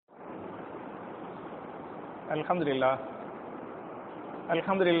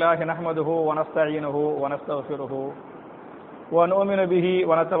அல்ஹம்துலில்லாஹி நஹ்மதுஹு வ நஸ்தஈனுஹு வ நஸ்தக்ஃபிருஹு வ நு'மினு பிஹி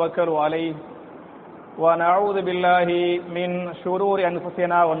வ நதவக்கலு அலைஹி வ நஊது பில்லாஹி மின் ஷுரூரி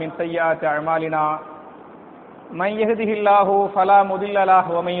அன்ஃபுஸினா வ மின் ஸய்யிஆத்தி அஅமாலினா மன் யஹ்திஹில்லாஹு ஃபலா முதில்ல லஹு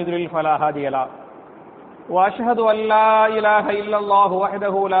வ மன் யுத்லில் ஃபலா ஹாதிய லஹு வ அஷ்ஹது அன் லா இலாஹ இல்லல்லாஹு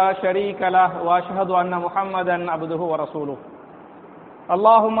வஹ்தஹு லா ஷரீக லஹு வ அஷ்ஹது அன்ன முஹம்மதன் அப்துஹு வ ரசூலுஹு.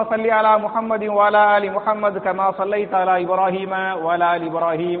 اللهم صل على محمد وعلى آل محمد كما صليت على إبراهيم وعلى آل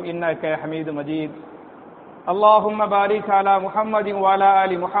إبراهيم إنك حميد مجيد. اللهم بارك على محمد وعلى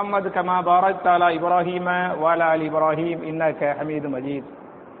آل محمد كما باركت على إبراهيم وعلى آل إبراهيم إنك حميد مجيد.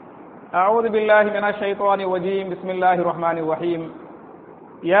 أعوذ بالله من الشيطان الرجيم. بسم الله الرحمن الرحيم.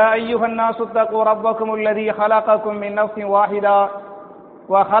 يا أيها الناس اتقوا ربكم الذي خلقكم من نفس واحدة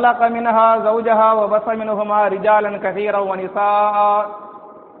وخلق منها زوجها وبث منهما رجالا كثيرا ونساء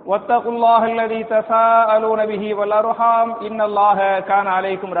واتقوا الله الذي تساءلون به والأرحام إن الله كان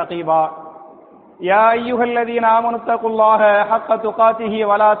عليكم رقيبا. يا أيها الذين آمنوا اتقوا الله حق تقاته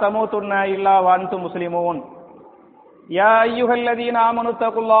ولا تموتن إلا وأنتم مسلمون. يا أيها الذين آمنوا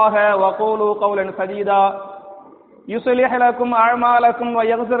اتقوا الله وقولوا قولا سديدا يصلح لكم أعمالكم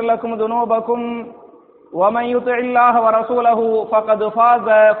ويغفر لكم ذنوبكم ومن يطع الله ورسوله فقد فاز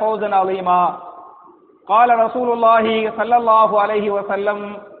فوزا عظيما. قال رسول الله صلى الله عليه وسلم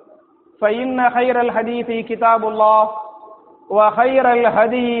فإن خير الحديث كتاب الله وخير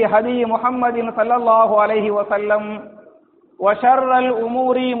الهدي هدي محمد صلى الله عليه وسلم وشر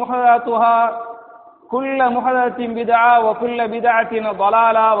الأمور محدثاتها كل محدثة بدعة وكل بدعة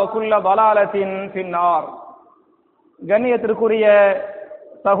ضلالة وكل ضلالة في النار. கண்ணியத்திற்குரிய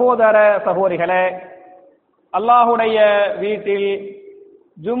சகோதர சகோதரிகளே, அல்லாஹுடைய வீட்டில்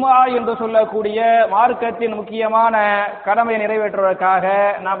ஜும்ஆ என்று சொல்லக்கூடிய மார்க்கத்தின் முக்கியமான கடமையை நிறைவேற்றுவதற்காக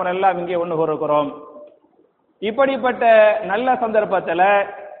நாம் எல்லாம் இங்கே ஒன்று கூறுகிறோம். இப்படிப்பட்ட நல்ல சந்தர்ப்பத்தில்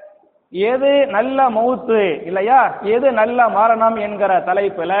எது நல்ல மௌத்து இல்லையா, எது நல்ல மரணம் என்கிற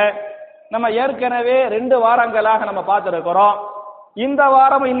தலைப்பில் நம்ம ஏற்கனவே 2 வாரங்களாக நம்ம பார்த்துருக்கிறோம். இந்த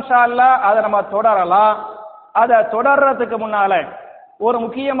வாரம் இன்ஷா அல்லாஹ் அதை நம்ம தொடரலாம். அதை தொடர்றதுக்கு முன்னால ஒரு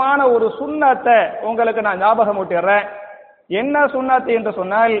முக்கியமான ஒரு சுன்னத்தை உங்களுக்கு நான் ஞாபகம் ஊட்டிடுறேன். என்ன சுன்னத்து என்று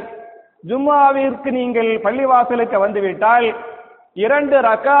சொன்னால், ஜும்ஆவிற்கு நீங்கள் பள்ளிவாசலுக்கு வந்துவிட்டால் 2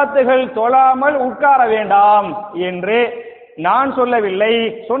 ரக்காத்துகள் தொழாமல் உட்கார வேண்டாம் என்று நான் சொல்லவில்லை.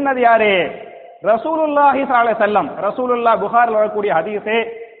 சொன்னது யாரு? ரசூலுல்லாஹி ஸல்லல்லாஹு அலைஹி வஸல்லம். ரசூலுல்லாஹ் புகாரில் வரக்கூடிய ஹதீஸே,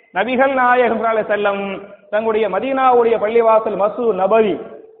 நபிகள் நாயகம் ஸல்லல்லாஹு அலைஹி வஸல்லம் தங்களுடைய மதீனாவுடைய பள்ளிவாசல் மஸ்ஜித் நபவி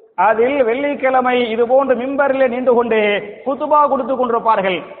அதில் வெள்ளிக்கிழமை இது போன்று மிம்பரிலே நின்று கொண்டு குத்துபா கொடுத்து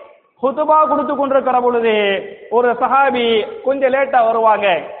கொண்டிருப்பார்கள். குத்துபா கொடுத்து கொண்டிருக்கிற பொழுது ஒரு சஹாபி கொஞ்சம் லேட்டா வருவாங்க.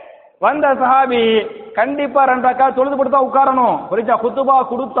 வந்த சஹாபி கண்டிப்பா 2 ரக்காத் தொழுதுபட்டு தான் உட்காரணும். புரிஞ்சா? குத்துபா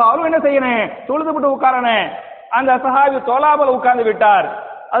கொடுத்தாலும் என்ன செய்யணும்? தொழுதுபட்டு உட்காரணும். அந்த சஹாபி தொழாமல் உட்கார்ந்து விட்டார்.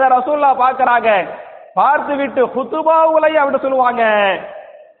 அத ரசூலுல்லாஹ் பார்க்கறாங்க. பார்த்து விட்டு குத்துபாவுலை அப்படி சொல்லுவாங்க,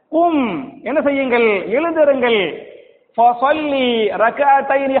 கும், என்ன செய்யுங்கள், எழுந்திருங்கள், ஃபஸல்லி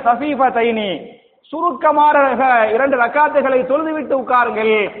ரக்அத்தைனி ஹஃபீஃபத்தைனி, சுருக்கமான 2 ரக்காத்துகளை தொழுதுவிட்டு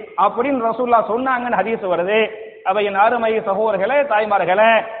உட்காருங்கள் அப்படின்னு ரசூலுல்லாஹ் சொன்னாங்கன்னு ஹதீஸ் வருது. அப்ப என் அருமை சகோதரர்களே,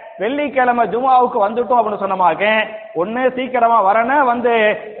 தாய்மார்களே, வெள்ளிக்கிழமை ஜும்ஆவுக்கு வந்துட்டோம் அப்படின்னு சொன்னமாக்க ஒன்னு சீக்கிரமா வரணும், வந்து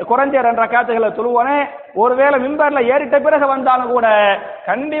குறைஞ்ச 2 ரக்காத்துகளை தொழுவனே. ஒருவேளை மிம்பர்ல ஏறிட்ட பிறகு வந்தாலும் கூட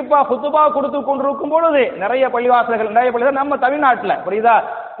கண்டிப்பா குத்துபா கொடுத்து கொண்டிருக்கும் பொழுது நிறைய பள்ளிவாசல்கள் நம்ம தமிழ்நாட்டுல, புரியுதா,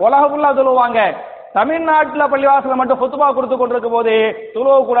 உலக ஃபுல்லா தொழுவாங்க. தமிழ்நாட்டுல பள்ளிவாசல மட்டும் குத்துபா கொடுத்து கொண்டிருக்கும் போது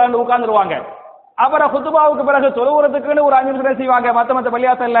தொழுவ கூடாது உட்கார்ந்துருவாங்க. அப்புறம் குத்துபாவுக்கு பிறகு தொழுவுறதுக்குன்னு ஒரு 5 நிமிஷம் செய்வாங்க. மத்த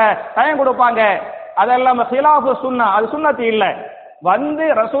பள்ளிவாசல்ல டைம் கொடுப்பாங்க. அதெல்லாம் ஹிலாஃபு சுன்னா, அது சுன்னத்து இல்ல. வந்து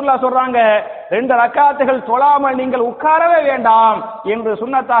ரசூலுல்லாஹ் சொல்றாங்க 2 ரக்காத்துகள் தொழாமல் நீங்கள் உட்காரவே வேண்டாம் என்று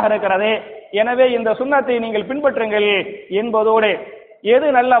சுன்னத்தாக இருக்கிறது. எனவே இந்த சுன்னத்தை நீங்கள் பின்பற்றுங்கள் என்பதோடு, எது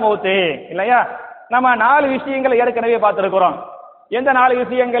நல்ல மௌத்து இல்லையா, நம்ம 4 விஷயங்களை ஏற்கனவே பார்த்திருக்கிறோம். எந்த 4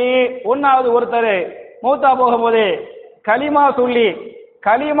 விஷயங்கள்? 1வது, ஒருத்தர் மௌத்தா போகும்போது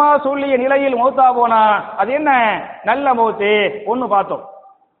கலிமா சொல்லிய நிலையில் மௌத்தா போனா அது என்ன? நல்ல மௌத்து. 1 பார்த்தோம்.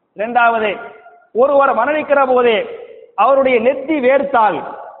 2வது, ஒருவர் மரணிக்கிற போது அவருடைய நெத்தி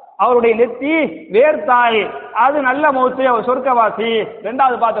வேர்த்தால் அது நல்ல மௌத்து, அவர் சொர்க்கவாசி.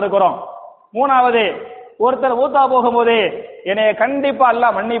 2வது பார்த்திருக்கிறோம். 3வது, ஒருத்தர் மௌத்தா போகும்போது என்னை கண்டிப்பா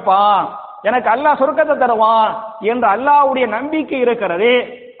அல்லாஹ் மன்னிப்பான், எனக்கு அல்லாஹ் சொர்க்கத்தை தருவான் என்ற அல்லாஹ்வுடைய நம்பிக்கை இருக்கிறது.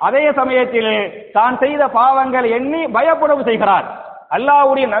 அதே சமயத்தில் தான் செய்த பாவங்கள் எண்ணி பயப்படவும் செய்கிறார்.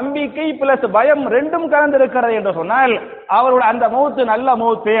 அல்லாஹ்வுடைய நம்பிக்கை பிளஸ் பயம் 2ம் கலந்து இருக்கிறது என்று சொன்னால் அவருடைய அந்த மௌத்து நல்ல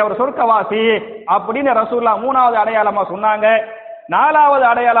மௌத்து, அவர் சொர்க்கவாசி அப்படின்னு ரசூலுல்லாஹ் 3வது அடையாளமா சொன்னாங்க. 4வது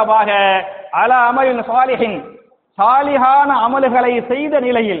அடையாளமாக அலா அமலின் சாலிஹின், சாலிஹான அமல்களை செய்த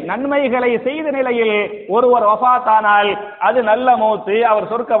நிலையில், நன்மைகளை செய்த நிலையில் ஒருவர் வஃபாத்தானால் அது நல்ல மௌத்து, அவர்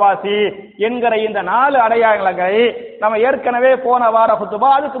சொர்க்கவாசி என்கிற இந்த 4 அடையாளங்களை நம்ம ஏற்கனவே போன வார குத்துபா,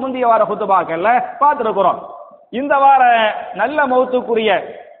 அதுக்கு முந்தைய வார குத்துபாக்கள்ல பார்த்திருக்கிறோம். இந்த வார நல்ல மௌத்துக்குரிய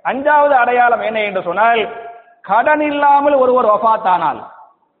 5வது அடையாளம் என்ன என்று சொன்னால், கடன் இல்லாமல் ஒருவர் வஃபாத்தானால்,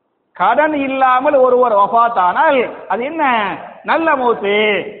 கடன் இல்லாமல் ஒருவர் வஃபாத்தானால் அது என்ன நல்ல மௌத்து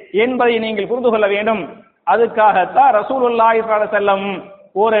என்பதை நீங்கள் புரிந்து கொள்ள வேண்டும். அதுக்காகத்தான் ரசூலுல்லாஹி ஸல்லல்லாஹு அலைஹி வஸல்லம்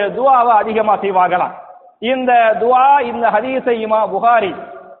ஒரு துஆவை அதிகமாக செய்வாங்களாம். இந்த துஆ, இந்த ஹதீஸை இமாம் புகாரி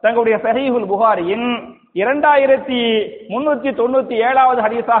தங்களுடைய ஸஹீஹுல் புகாரியின் 2397வது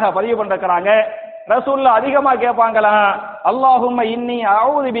ஹதீஸாக பதிவு பண்ணிருக்கிறாங்க. ரசூலுல்லாஹ் அதிகமாக கேட்பாங்களாம், அல்லாஹும்ம இன்னி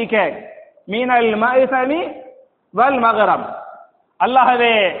அஊது பிக மினல் மஅஸமி வல் மகரம்.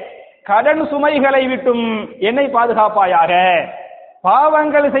 அல்லாஹ்வே, கடன் சுமைகளை விட்டும் என்னை பாதுகாப்பாயாக,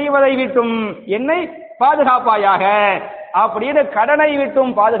 பாவங்கள் செய்வதை விட்டும் என்னை பாதுகாப்பாயாக. அப்படின்னு கடனை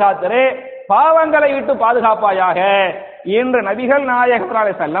விட்டும் பாதுகாத்தரு, பாவங்களை விட்டு பாதுகாப்பாயாக என்று நபிகள் நாயகம் ஸல்லல்லாஹு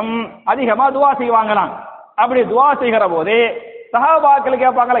அலைஹி வஸல்லம் அதிகமா துஆ செய்வாங்களாம். அப்படி துஆ செய்கிற போது சஹாபாக்கள்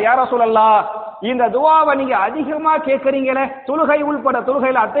கேட்பாங்களா, யா ரசூலல்லாஹ், இந்த துஆவை நீங்க அதிகமா கேட்கறீங்களே, தொழுகை உள்பட,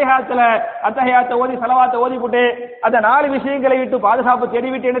 தொழுகையில அத்தஹியாத்தை ஓதி ஸலவாத்தை ஓதி போட்டு அந்த 4 விஷயங்களை விட்டு பாதுகாப்பு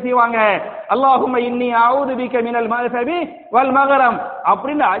தேடிவிட்டு என்ன செய்வாங்க, அல்லாஹும்ம இன்னி அஊது பிக மினல் மஅஸபி வல் மகரம்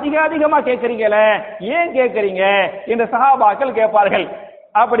அப்படின்னு அதிகமா கேட்கறீங்களே, ஏன் கேட்கறீங்க என்று சஹாபாக்கள் கேட்பார்கள்.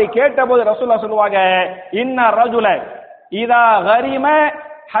 அப்படி கேட்டபோது ரசூலுல்லாஹ் சொல்லுவாங்க, இன்ன ரஜுல இதா கரிம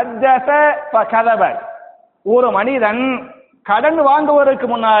ஹத்தஸ ஃபகதப. ஒரு மனிதன் கடன் வாங்குவதற்கு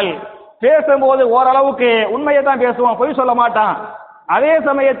முன்னால் பேசும்போது ஓரளவுக்கு உண்மையை தான் பேசுவான், பொய் சொல்ல மாட்டான். அதே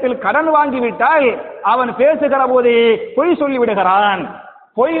சமயத்தில் கடன் வாங்கிவிட்டால் அவன் பேசுகிற போது பொய் சொல்லி விடுகிறான்.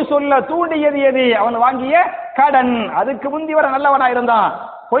 பொய் சொல்ல தூண்டியது எது? அவன் வாங்கிய கடன். அதுக்கு முந்தி வர நல்லவனா இருந்தான்,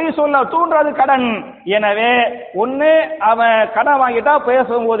 பொய் சொல்ல தூண்டுறது கடன். எனவே ஒன்னு அவன் கடன் வாங்கிட்டா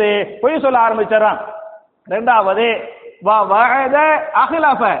பேசும்போது பொய் சொல்ல ஆரம்பிச்சிடறான். 2வது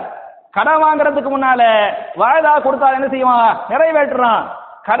அஹ்லஃப, கடன் வாங்குறதுக்கு முன்னால வாய்தா கொடுத்தா என்ன செய்வான், நிறைவேற்றுறான்.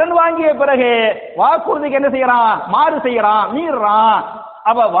 கடன் வாங்கிய பிறகு வாக்குறுதிக்கு என்ன செய்யறான், மாறு செய்யறான், மீறான்.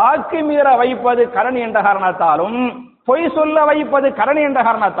 அப்ப வாக்கு மீற வைப்பது கடன் என்ற காரணத்தாலும், பொய் சொல்ல வைப்பது கடன் என்ற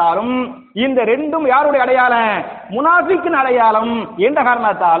காரணத்தாலும், இந்த 2ம் யாருடைய அடையாளம், முனாஃபிக்கின் அடையாளம் என்ற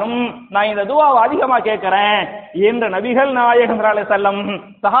காரணத்தாலும் நான் இந்த துஆவை அதிகமா கேட்கிறேன் என்று நபிகள் நாயகம் ஸல்லல்லாஹு அலைஹி வஸல்லம்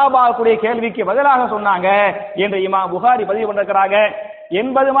சஹாபாவுடைய கேள்விக்கு பதிலாக சொன்னாங்க என்று இமாம் புகாரி பதிவு பண்ணிருக்கிறாங்க.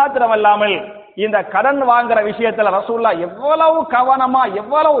 என்பது மாத்திரமல்லாமல் இந்த கடன் வாங்குற விஷயத்துல ரசூலுல்லாஹ் எவ்வளவு கவனமா,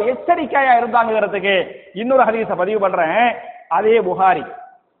 எவ்வளவு எச்சரிக்கையா இருந்தாங்கிறதுக்கு இன்னொரு ஹதீஸை பதிவு பண்றேன். அதே புகாரி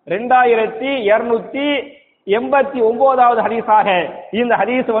 2289வது ஹதீஸாக இந்த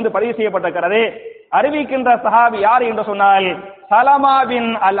ஹதீஸ் பதிவு செய்யப்பட்டிருக்கிறது. அறிவிக்கின்ற சஹாபி யார் என்று சொன்னால், சலமா பின்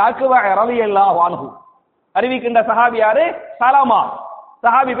அல் அக்வா ரலியல்லாஹு அன்ஹு. அறிவிக்கின்ற சஹாபி யாரு? சலமா.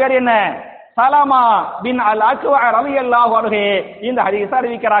 சஹாபி பேர் என்ன? சலமா பின் அல் அக்வா ரலியல்லாஹு அன்ஹு இந்த ஹதீஸை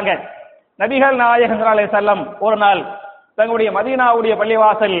அறிவிக்கிறாங்க. நபிகள் நாயகம் ஸல்லல்லாஹு அலைஹி வஸல்லம் ஒரு நாள் தங்களுடைய மதீனாவுடைய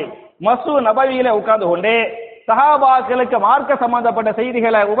பள்ளிவாசல் மஸ்ஜித் நபவியில உட்கார்ந்து கொண்டு சஹாபாக்களுக்கு மார்க்க சம்பந்தப்பட்ட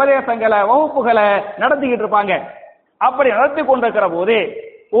செய்திகளை, உபதேசங்களை, வகுப்புகளை நடத்திக்கிட்டு இருப்பாங்க. அப்படி நடத்தி கொண்டிருக்கிற போது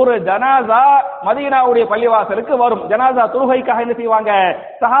ஒரு ஜனாசா மதீனாவுடைய பள்ளிவாசலுக்கு வரும். ஜனாசா தொழுகைக்காக என்ன செய்வாங்க,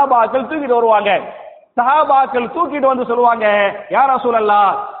 சஹாபாக்கள் தூக்கிட்டு வருவாங்க. சஹாபாக்கள் தூக்கிட்டு வந்து சொல்லுவாங்க, யா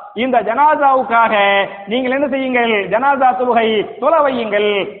ரசூலல்லாஹ், இந்த ஜனாசாவுக்காக நீங்கள் என்ன செய்யுங்கள், ஜனாசா தொழுகை தொழ வையுங்கள்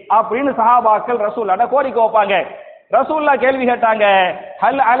அப்படின்னு சஹாபாக்கள் ரசூலுல்லாஹ் கோரிக்கை வைப்பாங்க. ரசூலுல்லாஹ் கேள்வி கேட்டாங்க,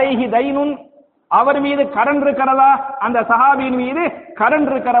 ஹல் அலைஹி தைனுன், அவர் மீது கடன் இருக்கிறதா, அந்த சஹாபியின் மீது கடன்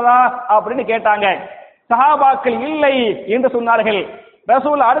இருக்கிறதா அப்படின்னு கேட்டாங்க. சஹாபாக்கள் இல்லை என்று சொன்னார்கள்.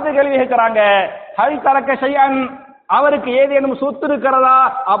 ரசூல் அடுத்த கேள்வி கேட்கிறாங்க, ஹல் தரக்க ஷைஅன், அவருக்கு ஏதேனும் சொத்து இருக்கிறதா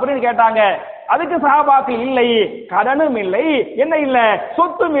அப்படின்னு கேட்டாங்க. அதுக்கு சஹாபாக்கள் இல்லை, கடனும் இல்லை, என்ன இல்ல,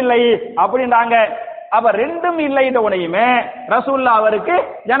 சொத்தும் இல்லை அப்படின்றாங்க. அப்ப 2ம் இல்லை என்ற உடனேயுமே ரசூலுல்லாஹ் அவருக்கு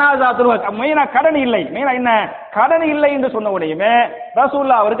ஜனாசா தொழுகை, மெயினா கடன் இல்லை, மெயினா என்ன, கடன் இல்லை என்று சொன்ன உடனேயுமே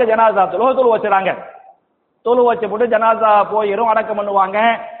ரசூலுல்லாஹ் அவருக்கு ஜனாசா தொழுகை வச்சுறாங்க. தொழு வச்சு போட்டு ஜனாசா போயிரும், அடக்கம் பண்ணுவாங்க.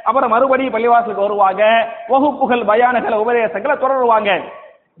 அப்புறம் மறுபடியும் பள்ளிவாசலுக்கு வருவாங்க, வகுப்புகள், பயானுகளை, உபதேசங்களை தொடருவாங்க.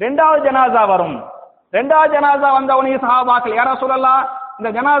 2வது ஜனாசா வரும். 2வது ஜனாசா வந்தவனே சஹாபாக்கள், யா ரசூலல்லாஹ், இந்த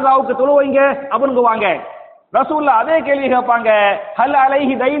ஜனாசாவுக்கு தொழு வைங்க அப்படிங்குவாங்க. ரசூலுல்லாஹ் அதே கேள்வி கேட்பாங்க, ஹல்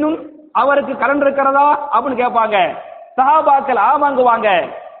அலைஹி தைனுன், அவருக்கு கடன் இருக்கிறதா அப்படின்னு கேட்பாங்க. சஹாபாக்கள் ஆமாங்குவாங்க.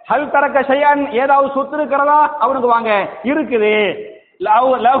 ஹல் தரக்க ஷைஅன், ஏதாவது சொத்து இருக்கிறதா அப்படிங்குவாங்க. இருக்குது.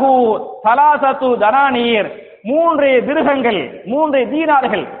 லஹு சலாசத்து தனானீர், 3 திர்ஹங்கள், 3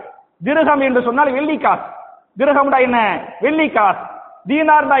 தீனார்கள். திர்ஹம் என்று சொன்னால் வெள்ளிக்காசு. திர்ஹம்டா என்ன, வெள்ளிக்காசு.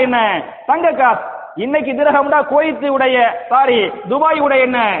 தீனார்டா என்ன, தங்க காசு. இன்னைக்கு திர்ஹம்டா குவைத் உடைய, துபாய் உடைய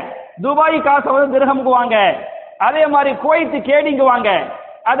என்ன, துபாய் காசை திர்ஹம்க்குவாங்க. அதே மாதிரி குவைத்து கேடிங்க வாங்க,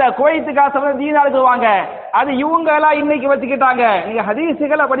 அத குவைத்து காசு வந்து தீனாருக்கு வாங்க, அது இவங்க எல்லாம் இன்னைக்கு வச்சுக்கிட்டாங்க. நீங்க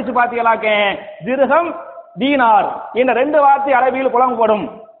ஹதீசுகளை படிச்சு பாத்தீங்களாக்க திர்ஹம் தீனார் என்ற ரெண்டு வார்த்தை அரபியில் புலம்படும்.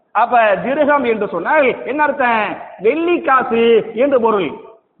 அப்ப திர்ஹம் என்று சொன்னால் என்ன அர்த்தம்? வெள்ளி காசு என்று பொருள்.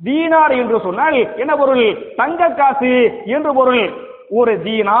 தீனார் என்று சொன்னால் என்ன பொருள்? தங்க காசு என்று பொருள். ஒரு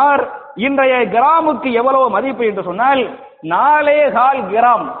தீனார் இன்றைய கிராமுக்கு எவ்வளவு மதிப்பு என்று சொன்னால் 4.25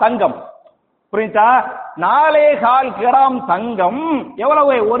 கிராம் தங்கம். புரிஞ்சா? 4.25 கிராம் தங்கம்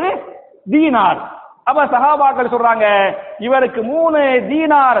எவ்வளவு? ஒரு தீனார். அப்ப சஹாபாக்கள் சொல்றாங்க, இவருக்கு 3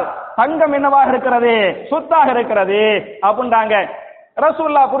 தீனார் தங்கம் என்னவாக இருக்கிறது? சொத்தாக இருக்கிறது அப்படின்றாங்க.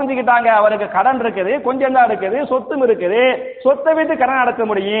 ரசூலுல்லாஹ் புரிஞ்சுக்கிட்டாங்க, அவருக்கு கடன் இருக்குது, கொஞ்சம் தான் இருக்குது, சொத்தும் இருக்குது, சொத்தை வைத்து கடன் அடைக்க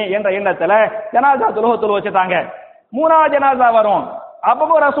முடியும் என்ற எண்ணத்துல ஜனாசா தொழுகை வச்சுட்டாங்க. 3வது ஜனாசா வரும்.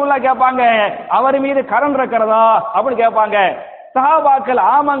 அப்போ ரசூலுல்லாஹ் கேட்பாங்க, அவர் மீது கடன் இருக்கிறதா அப்படின்னு கேட்பாங்க. சஹாபாக்கள்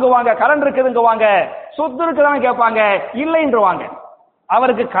ஆமாங்குவாங்க, கடன் இருக்குதுங்குவாங்க. சொத்து இருக்குதான்னு கேட்பாங்க, இல்லைன்றுவாங்க.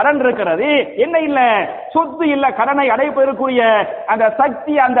 அவருக்கு கடன் இருக்கிறது, என்ன இல்ல? சொத்து இல்ல. கடனை அடைப்பதற்குரிய அந்த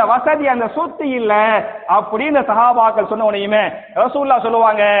சக்தி, அந்த வசதி, அந்த சொத்து இல்ல அப்படின்னு சஹாபாக்கள் சொன்ன உடனேயுமே ரசூலுல்லாஹ்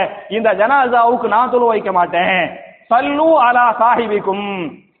சொல்லுவாங்க, இந்த ஜனாசாவுக்கு நான் தொழு வைக்க மாட்டேன். சல்லு அலா சாஹிபிக்கும்,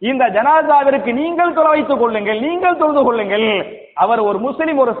 இந்த ஜனாசாவிற்கு நீங்கள் தொழ வைத்துக் கொள்ளுங்கள், நீங்கள் தொழுது கொள்ளுங்கள். அவர் ஒரு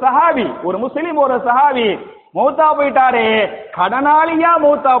முஸ்லிம், ஒரு சஹாபி, ஒரு முஸ்லிம், ஒரு சஹாபி மௌத்தா போயிட்டாரு. கடனாளியா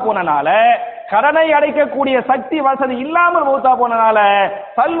மௌத்தா போனனால, கடனை அடைக்கக்கூடிய சக்தி வசதி இல்லாமல் மௌத்தா போனனால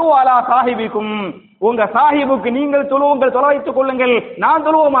சல்லு அலா சாஹிபிக்கும், உங்க சாஹிபுக்கு நீங்கள் தொழுவுங்கள், தொலை வைத்துக் கொள்ளுங்கள், நான்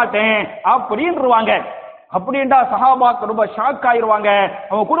தொழுவ மாட்டேன் அப்படின்றாங்க. அப்படின்டா சஹாபாக்கள் ரொம்ப ஷாக் ஆயிருவாங்க.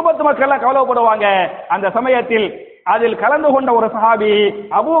 அவங்க குடும்பத்து மக்கள் எல்லாம் கவலைப்படுவாங்க. அந்த சமயத்தில் அதில் கலந்து கொண்ட ஒரு சஹாபி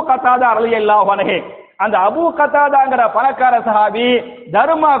அபூ கத்தாதா ரலியல்லாஹு அன்ஹு, அந்த அபூ கத்தாதாங்கிற பணக்கார சஹாபி,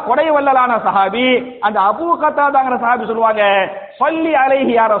 தர்ம கொடை வல்லலான சஹாபி, அந்த அபூ கத்தாதாங்கிற சஹாபி சொல்லுவாங்க, ஸல்லி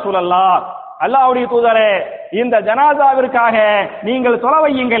அலைஹி யா ரசூலல்லாஹ், அல்லாஹ்வுடைய தூதரே, இந்த ஜனாசாவிற்காக நீங்கள் தொழ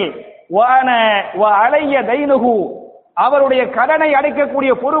வையுங்கள். வஅன வ அலைய தைனுஹு, அவருடைய கடனை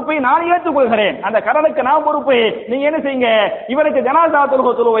அடைக்கக்கூடிய பொறுப்பை நான் ஏற்றுக்கொள்கிறேன், அந்த கடனுக்கு நான் பொறுப்பு, நீங்க என்ன செய்யுங்க, இவருக்கு ஜனாசா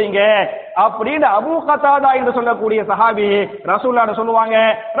தொழுகை தொழு வைங்க அப்படின்னு அபூ கத்தாதா என்று சொல்லக்கூடிய சஹாபி ரசூலுல்லாஹ் சொல்லுவாங்க.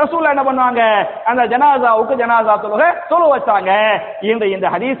 ரசூலுல்லாஹ் என்ன பண்ணுவாங்க, அந்த ஜனாசாவுக்கு ஜனாசா தொழுகை தொழு வச்சாங்க. இந்த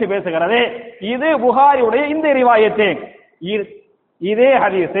ஹதீஸ் பேசுகிறது. இது புகாரியுடைய இந்த ரிவாயத்து. இதே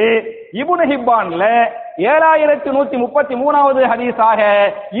ஹதீஸ் இப்னு ஹிப்பான்ல 7133வது ஹதீஸாக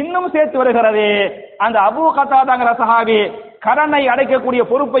இன்னும் சேர்த்து வருகிறது. அந்த அபூ கத்தாதாங்கிற சஹாபி கடனை அடைக்கக்கூடிய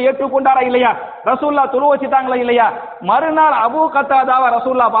பொறுப்பை ஏற்றுக்கொண்டாரா இல்லையா? ரசூலுல்லாஹ் தொழு வச்சிட்டாங்களா இல்லையா? மறுநாள் அபூ கத்தாதாவை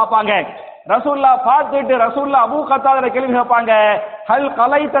ரசூலுல்லாஹ் பார்ப்பாங்க. ரசூலுல்லாஹ் பார்த்துட்டு ரசூலுல்லாஹ் அபூ கத்தாதாவை கேள்வி கேட்பாங்க, ஹல்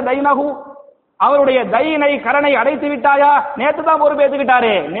கலைத தைனஹு, அவருடைய தைனை கடனை அடைத்து விட்டாயா? நேத்து தான்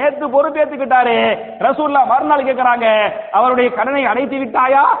பொறுப்பேற்றுக்கிட்டாரு, நேத்து பொறுப்பேற்றுக்கிட்டாரு. ரசூலுல்லாஹ் மறுநாள் கேட்கிறாங்க, அவருடைய கடனை அடைத்து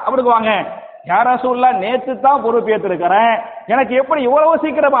விட்டாயா அப்படிங்குவாங்க. யார் ரசூலுல்லாஹ், நேத்து தான் பொறுப்பேற்றிருக்கிறேன், எனக்கு எப்படி இவ்வளவு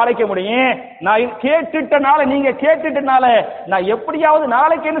சீக்கிரமா அழைக்க முடியும்? நான் கேட்டுட்டனால, நீங்க கேட்டுட்டனால நான் எப்படியாவது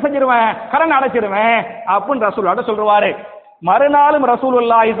நாளைக்கு என்ன செஞ்சிருவேன், கடன் அடைச்சிருவேன் அப்படின்னு ரசூலுல்லாஹ் சொல்லுவாரு. மறுநாளும்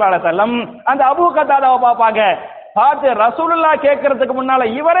ரசூலுல்லாஹி ஸல்லல்லாஹு அலைஹி வஸல்லம் அந்த அபூ கத்தாதாவை பார்ப்பாங்க. பார்த்து ரசூலுல்லாஹ் கேட்கறதுக்கு முன்னால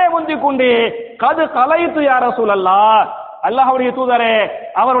இவரே முந்தி கொண்டு, கது கலைத்து யா ரசூலல்லாஹ், அல்லாஹ்வுடைய தூதரே,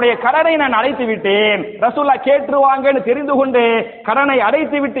 அவருடைய கடனை நான் அடைத்து விட்டேன். ரசூலுல்லாஹ் கேட்டுருவாங்கன்னு தெரிந்து கொண்டு கடனை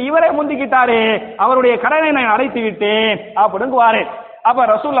அடைத்து விட்டு இவரே முந்திக்கிட்டாரு, அவருடைய கடனை நான் அடைத்து விட்டேன் அப்படிங்குவாரு. அப்ப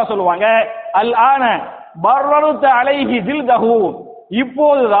ரசூலுல்லாஹ் சொல்லுவாங்க, அல் ஆன பர்ரருத அலைஹி ஜில்தஹு,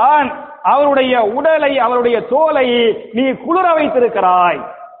 இப்போதுதான் அவருடைய உடலை, அவருடைய தோலை நீ குளிர வைத்திருக்கிறாய்.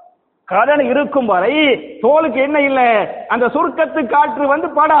 கடன் இருக்கும் வரை தோலுக்கு என்ன இல்லை, அந்த சுருக்கத்து காற்று வந்து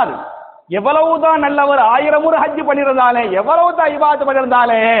படாது. எவ்வளவுதான் நல்லவர் 1000 முறை ஹஜ் பண்ணியிருந்தாலே, எவ்வளவுதான் இபாதத்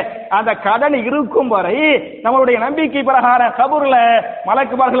பண்ணியிருந்தாலே, அந்த கடன் இருக்கும் வரை நம்மளுடைய நம்பிக்கை பிரகாரம் கபூர்ல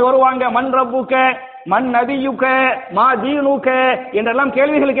மலக்குமார்கள் வருவாங்க. மன் ரப்புக்க, மன் நபியுக்க, மா தீனுக்க என்றெல்லாம்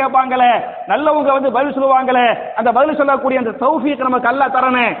கேள்விகள் கேட்பாங்களே, நல்லவங்க வந்து பதில் சொல்லுவாங்களே, அந்த பதில் சொல்லக்கூடிய அந்த தௌஃபீக் நமக்கு அல்லாஹ்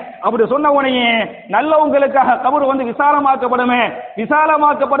தரணும். அப்படி சொன்ன உடனே நல்லவங்களுக்காக கபர் வந்து விசாலமாக்கப்படுமே.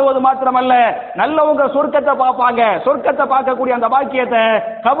 விசாலமாக்கப்படுவது மாத்திரமல்ல, நல்லவங்க சொர்க்கத்தை பார்ப்பாங்க. சொர்க்கத்தை பார்க்கக்கூடிய அந்த பாக்கியத்தை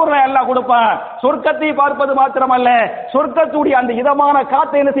கபர்ல அல்லாஹ் கொடுப்பான். சொர்க்கத்தை பார்ப்பது மாத்திரமல்ல, சொர்க்கத்துடைய அந்த இதமான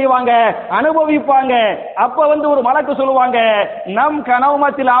காத்தை என்ன செய்வாங்க, அனுபவிப்பாங்க. அப்ப வந்து ஒரு மலக்கு சொல்லுவாங்க, நம்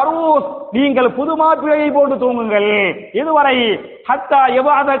கனவுமத்தில் அரூஸ், நீங்கள் புது மாப்பிளையை போட்டு தூங்குங்கள். இதுவரை ஹத்தா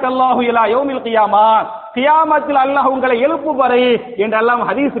யபஅதக அல்லாஹு இலா யௌமில் கியாமா, கியாமத்தில் அல்லாஹ் உங்களை எழுப்பும் வரை என்றெல்லாம்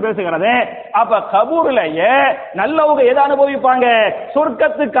ஹதீஸ் பேசுகிறது. அப்ப கபூர்லயே நல்லவங்க எதை அனுபவிப்பாங்க,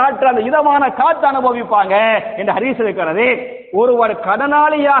 சொர்க்கத்து காற்று, அந்த இதமான காற்று அனுபவிப்பாங்க என்ற ஹதீஸ் இருக்கிறது. ஒருவர்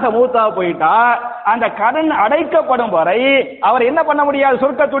கடனாளியாக மூத்தா போயிட்டா அந்த கடன் அடைக்கப்படும் வரை அவர் என்ன பண்ண முடியாது,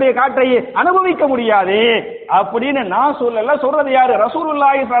 சொர்க்கத்துடைய காற்றை அனுபவிக்க முடியாது அப்படின்னு நான் சொல்லல. சொல்றது யாரு?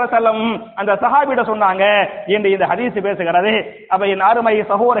 ரசூலுல்லாஹி ஸல்லல்லாஹு அலைஹி வஸல்லம் அந்த சஹாபியிட சொன்னாங்க என்று இந்த ஹதீஸ் பேசுகிறது. அப்ப என் அருமை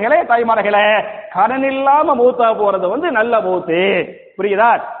சகோதரர்களே, தாய்மார்களே, கடன் இல்லாம மூத்தா போறது நல்ல மூத்து.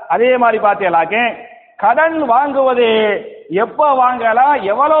 புரியுதா? அதே மாதிரி பார்த்தீங்களாக்க கடன் வாங்குவது எப்ப வாங்கலாம்,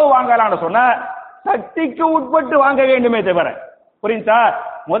 எவ்வளவு வாங்கலாம்னு சொன்ன சக்திக்கு உட்பட்டு வாங்க வேண்டுமே தவிர, புரியுதா?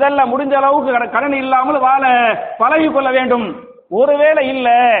 முதல்ல முடிஞ்ச அளவுக்கு கடன் இல்லாமல் வாழ பழகி கொள்ள வேண்டும். ஒருவேளை இல்ல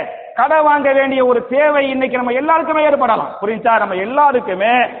கடன் வாங்க வேண்டிய ஒரு தேவை இன்னைக்கு நம்ம எல்லாருக்குமே ஏற்படலாம். புரியுதா? நம்ம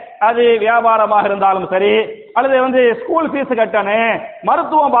எல்லாருக்குமே அது வியாபாரமாக இருந்தாலும் சரி, அல்லது ஸ்கூல் ஃபீஸ் கட்டணும்,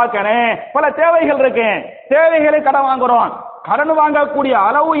 மருத்துவம் பார்க்கணும், பல தேவைகள் இருக்கு. தேவைகளை கடன் வாங்குறோம். கடன் வாங்கக்கூடிய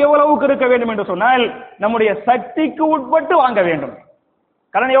அளவு எவ்வளவுக்கு இருக்க வேண்டும் என்று சொன்னால் நம்முடைய சக்திக்கு உட்பட்டு வாங்க வேண்டும்.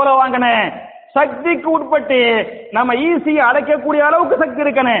 கடன் எவ்வளவு வாங்கணும்? சக்திக்கு உட்பட்டு நம்ம ஈஸியா அடைக்கக்கூடிய அளவுக்கு சக்தி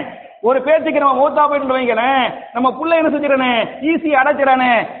இருக்கணும். ஒரு பேச்சுக்கு நம்ம மூத்தா போயிட்டு வைங்களேன், நம்ம புள்ள என்ன செஞ்சிடணும், ஈஸியா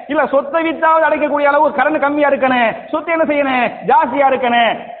அடைச்சிடணும். இல்ல சொத்தை வித்தாவது அடைக்கக்கூடிய அளவு கடன் கம்மியா இருக்கணும், சொத்து என்ன செய்யணும், ஜாஸ்தியா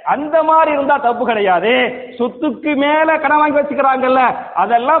இருக்கணும். அந்த மாதிரி இருந்தா தப்பு கிடையாது. சொத்துக்கு மேல கடன் வாங்கி வச்சுக்கிறாங்கல்ல,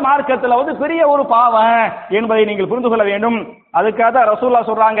 அதெல்லாம் மார்க்கத்துல பெரிய ஒரு பாவம் என்பதை நீங்கள் புரிந்து கொள்ள வேண்டும். அதுக்காக தான் ரசூலுல்லாஹ்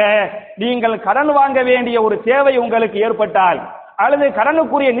சொல்றாங்க, நீங்கள் கடன் வாங்க வேண்டிய ஒரு தேவை உங்களுக்கு ஏற்பட்டால் அல்லது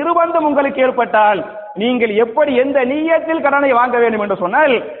கடனுக்குரிய நிர்பந்தம் உங்களுக்கு ஏற்பட்டால் நீங்கள் எப்படி எந்த நியத்தில் கடனை வாங்க வேண்டும் என்று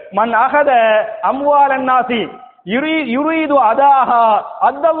சொன்னால், மன் அகத அம்வாலன் நாசி யுரீது அதாஹா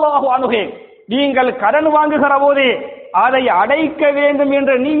அத்தல்லாஹு அன்ஹு, நீங்கள் கடன் வாங்குகிற போது அதை அடைக்க வேண்டும்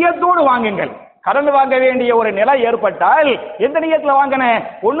என்ற நியத்தோடு வாங்குங்கள். கடன் வாங்க வேண்டிய ஒரு நிலை ஏற்பட்டால் எந்த நியத்துல வாங்கணும்?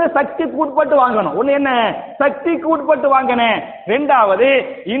 ஒன்னு சக்திக்கு உட்பட்டு வாங்கணும், ஒன்னு என்ன சக்திக்கு உட்பட்டு வாங்கணும். இரண்டாவது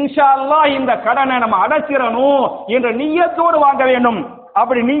இன்ஷா அல்லாஹ் இந்த கடனை நம்ம அடைச்சிடணும் என்ற நியத்தோடு வாங்க வேண்டும்.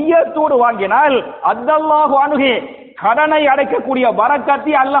 அப்படி நியத்தோடு வாங்கினால் அத்தல்லாஹு அன்ஹு, கடனை அடைக்கக்கூடிய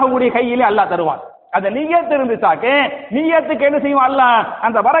பரக்கத்தை அல்லாஹ்வுடைய கையிலே அல்லாஹ் தருவான். அந்த நியத்து இருந்துச்சாக்க நியத்துக்கு என்ன செய்யும், அல்லாஹ்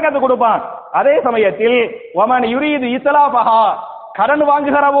அந்த பரக்கத்தை கொடுப்பான். அதே சமயத்தில் வமன் யுரீது இஸ்லாஃபஹா, கடன்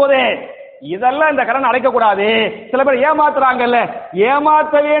வாங்குகிற போதே இதெல்லாம் இந்த கடன் அடைக்க கூடாது. சில பேர் ஏமாத்துறாங்கல்ல,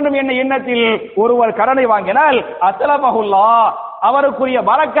 ஏமாற்ற வேண்டும் என்ற எண்ணத்தில் ஒருவர் கடனை வாங்கினால் அஸ்லமஹுல்லாஹ், அவருக்குரிய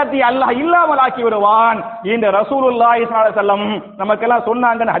பரக்கத்தை அல்லாஹ் இல்லாமல் ஆக்கி விடுவான் என்று ரசூலுல்லாஹி ஸல்லல்லாஹு அலைஹி வஸல்லம் நமக்கெல்லாம்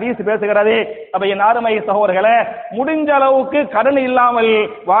சொன்னாங்கன்னு ஹதீஸ் பேசுகிறது. அப்ப என் அருமை சகோதரர்களே, முடிஞ்ச அளவுக்கு கடன் இல்லாமல்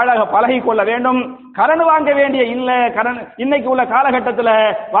வாழ பழகி கொள்ள வேண்டும். கடன் வாங்க வேண்டிய கடன் இன்னைக்கு உள்ள காலகட்டத்தில்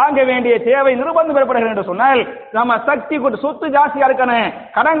வாங்க வேண்டிய தேவை நிர்பந்தம் ஏற்படுகிறது என்று சொன்னால் நம்ம சக்தி சொத்து ஜாஸ்தியா இருக்கணும்,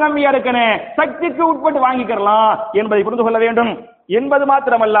 கடன் கம்மியா இருக்கணும், சக்திக்கு உட்பட்டு வாங்கிக்கலாம் என்பதை புரிந்து கொள்ள வேண்டும். என்பது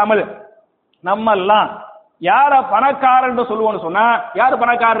மாத்திரமல்லாமல் நம்மெல்லாம் யார பணக்காரர் என்று சொல்லுவோம்னு சொன்னா, யாரு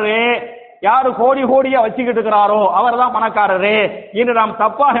பணக்காரரு, யாரு கோடி கோடியா வச்சுக்கிட்டு இருக்கிறாரோ அவர் தான் பணக்காரரு என்று நாம்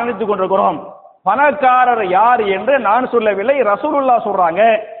தப்பாக நினைத்துக் கொண்டிருக்கிறோம். பணக்காரர் யார் என்று நான் சொல்லவில்லை, ரசூலுல்லாஹ் சொல்றாங்க.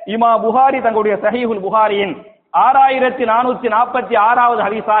 இமாம் புகாரி தங்களுடைய சஹீஹுல் புகாரியின் 6446வது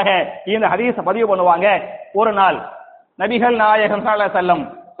ஹதீஸாக இந்த ஹதீஸ பதிவு பண்ணுவாங்க. ஒரு நாள் நபிகள் நாயகம் ஸல்லல்லாஹு அலைஹி வஸல்லம்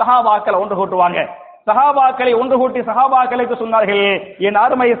சஹாபாக்களை ஒன்று கூட்டுவாங்க. சஹாபாக்களை ஒன்று கூட்டி சஹாபாக்களுக்கு சொன்னார்கள், என்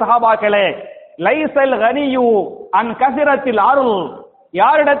அருமை சஹாபாக்களே, லைசல் கனியு அன் கஸரத்தில் அருள்,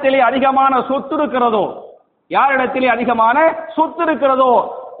 யாரிடத்திலே அதிகமான சொத்து இருக்கிறதோ, யாரிடத்திலே அதிகமான சொத்து இருக்கிறதோ,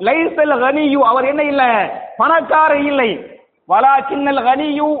 லைசல் கனியு, அவர் என்ன இல்ல, பணக்காரர் இல்லை. வலாக்கின்னல்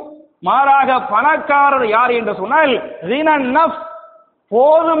கனியு, மாறாக பணக்காரர் யார் என்று சொன்னால் ரினன் நஃப்ஸ்,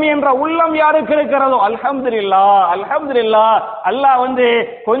 போதும் என்ற உள்ளம் யாருக்கு இருக்கிறதோ, அல்ஹம்துலில்லாஹ் அல்ஹம்துலில்லாஹ், அல்லாஹ்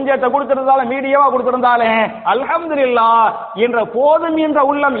கொஞ்சத்தை கொடுத்திருந்தாலும் மீடியமா கொடுத்திருந்தாலும் அல்ஹம்துலில்லாஹ் என்ற போதும் என்ற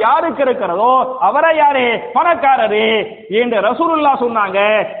உள்ளம் யாருக்கு இருக்கிறதோ அவரை யாரு, பணக்காரரு என்று ரசூலுல்லாஹ் சொன்னாங்க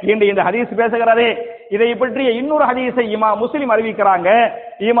என்று இந்த ஹதீஸ் பேசுகிறது. இதை பற்றிய இன்னொரு ஹதீஸை இமாம் முஸ்லிம் அறிவிக்கிறாங்க.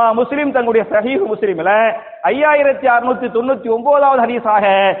 இமாம் முஸ்லிம் தங்களுடைய சஹீஹ் முஸ்லிம்ல 5699வது ஹதீஸாக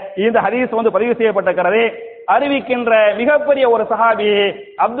இந்த ஹதீஸ் பதிவு செய்யப்பட்டிருக்கிறது. அறிவிக்கின்ற மிகப்பெரிய ஒரு சஹாபி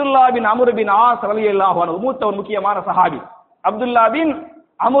அப்துல்லா பின் அம்ர் பின் ஆஸ் ரலியல்லாஹு அன்ஹு, மூத்த ஒரு முக்கியமான சஹாபி அப்துல்லா பின்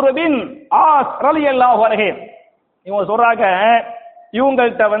அம்ர் பின் ஆஸ் ரலியல்லாஹு அன்ஹு. இவங்க சொல்றாங்க,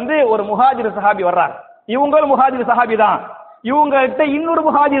 இவங்கள்ட்ட ஒரு முஹாஜிர் சஹாபி வர்றார். இவங்க முஹாஜிர் சஹாபி தான். இவங்கள்ட்ட இன்னொரு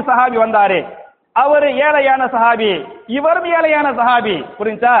முஹாஜிர் சஹாபி வந்தாரு. அவர் ஏழையான சஹாபி, இவரும் ஏழையான சஹாபி.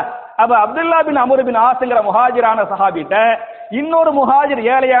 புரிஞ்சா? அப்ப அப்துல்லா பின் அம்ர் பின் ஆஸ்ங்கிற முஹாஜிரான சஹாபிட்ட இன்னொரு முஹாஜிர்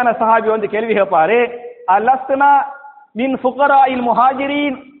ஏழையான சஹாபி கேள்வி கேட்பாரு, அலஸ்னா மின் ஃபுகராயில்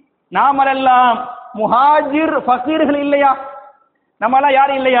முஹாஜிரின், நாமெல்லாம் முஹாஜிர் ஃபகீர்கள் இல்லையா? நம்மெல்லாம்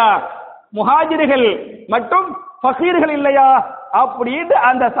யாரும் இல்லையா? முஹாஜிர்கள் மற்றும் ஃபகீர்கள் இல்லையா அப்படின்னு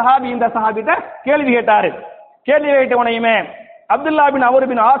அந்த சஹாபி இந்த சஹாபிட்ட கேள்வி கேட்டாரு. கேள்வி கேட்ட உடனேயுமே அப்துல்லா பின் அம்ர்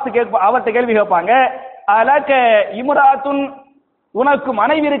பின் ஆஸ் அவர்கிட்ட கேள்வி கேட்பாங்க, அலக இம்ராத்துன், உனக்கு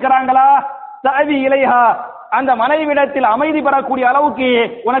மனைவி இருக்கிறாங்களா? தஅவி இலைஹா, அந்த மனைவிடத்தில் அமைதி பெறக்கூடிய அளவுக்கு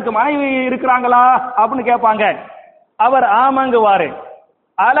உனக்கு மனைவி இருக்கிறாங்களா அப்படின்னு கேட்பாங்க. அவர் ஆமங்குவாரு.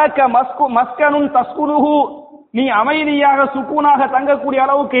 அலக்க மஸ்கனுன் தஸ்குனுஹு, நீ அமைதியாக சுக்கூனாக தங்கக்கூடிய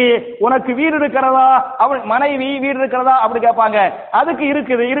அளவுக்கு உனக்கு வீடு இருக்கிறதா, அவன் மனைவி வீடு இருக்கிறதா அப்படி கேட்பாங்க. அதுக்கு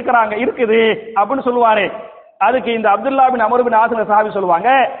இருக்குது அப்படின்னு சொல்லுவாரு. அதுக்கு இந்த அப்துல்லா பின் அமர் பின் ஆஸ் சஹாபி சொல்லுவாங்க,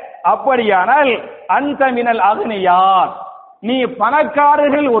 அப்படியானால் அந்த மினல் அக்னியார், நீ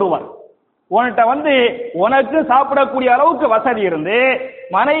பணக்காரர்கள் ஒருவர், உன்கிட்ட உனக்கு சாப்பிடக்கூடிய அளவுக்கு வசதி இருந்து,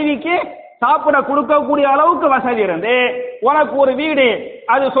 மனைவிக்கு சாப்பிட கொடுக்கக்கூடிய அளவுக்கு வசதி இருந்து, உனக்கு ஒரு வீடு,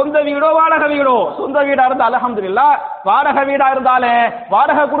 அது சொந்த வீடோ வாடகை வீடோ, சொந்த வீடா இருந்தா அல்ஹம்துலில்லாஹ், வாடகை வீடா இருந்தாலே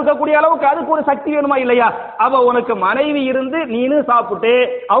வாடகை கொடுக்கக்கூடிய அளவுக்கு அதுக்கு ஒரு சக்தி வேணுமா இல்லையா? அப்ப உனக்கு மனைவி இருந்து நீனு சாப்பிட்டு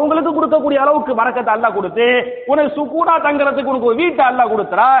அவங்களுக்கு கொடுக்கக்கூடிய அளவுக்கு பரக்கத்தை அல்லாஹ் கொடுத்து உனக்கு சுக்கூனா தங்கறதுக்கு உனக்கு ஒரு வீட்டை அல்லாஹ்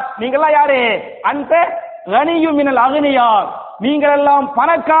கொடுத்துறா. நீங்கெல்லாம் யாரு? அந்த கனியும் மினல் அக்னியார், நீங்கள் எல்லாம்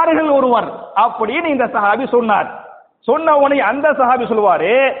பணக்காரர்கள் ஒருவர் அப்படின்னு இந்த சஹாபி சொன்னார். சொன்ன உடனே அந்த சஹாபி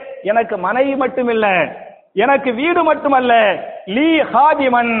சொல்லுவாரு, எனக்கு மனைவி மட்டுமில்ல, எனக்கு வீடு மட்டுமல்ல, லீ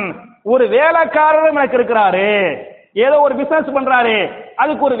ஹாதிமன், ஒரு வேலைக்காரரும் எனக்கு இருக்கிறாரு. ஏதோ ஒரு பிசினஸ் பண்றாரு,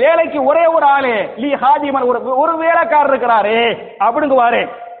 அதுக்கு ஒரு வேலைக்கு ஒரே ஒரு ஆளு, லீ ஹாதிமன், ஒரு வேலைக்காரர் இருக்கிறாரு அப்படிங்குவாரு.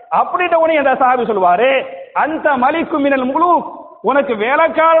 அப்படின்ற உடனே அந்த சஹாபி சொல்லுவாரு, அந்த மலிக்கு மினல் முலூக், உனக்கு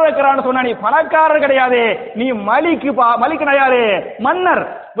வேலைக்காரர் இருக்கிறான்னு சொன்னா நீ பணக்காரர் கிடையாது, நீ மலிக்கு யாரு? மன்னர்.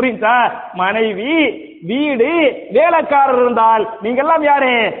 புரியுதா? மனைவி, வீடு, வேலைக்காரர் இருந்தால் நீங்கள் எல்லாம்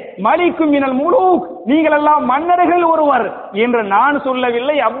யாரு? மலிக்கும் மினல் முலூக், நீங்கள் எல்லாம் மன்னர்கள் ஒருவர் என்று நான்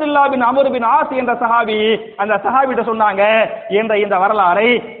சொல்லவில்லை, அப்துல்லா பின் அமர் பின் ஆஸ் என்ற சஹாபி அந்த சஹாபிட்ட சொன்னாங்க என்ற இந்த வரலாறை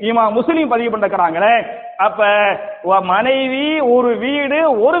இமாம் முஸ்லிம் பதிவு பண்ணிருக்கிறாங்களே. அப்ப மனைவி, ஒரு வீடு,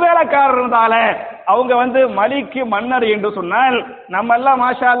 ஒரு வேலைக்காரர் இருந்தால அவங்க மலிக்கு மன்னர் என்று சொன்னால், நம்ம எல்லாம்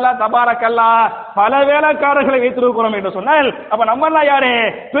மாஷா அல்லாஹ் தபாரக்கல்லாஹ் பல வேலைக்காரர்களை வைத்திருக்கிறோம் என்று சொன்னால், அப்ப நம்ம எல்லாம் யாரு?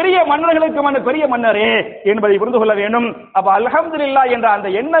 பெரிய மன்னர்களுக்கு பெரிய மன்னரே என்பதை புரிந்து கொள்ள வேண்டும். அப்ப அல்ஹம்துலில்லாஹ் என்ற அந்த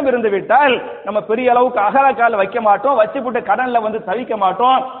எண்ணம் இருந்து விட்டால் நம்ம பெரிய அளவுக்கு அகலக்கால வைக்க மாட்டோம், வச்சுப்பட்டு கடன்ல தவிக்க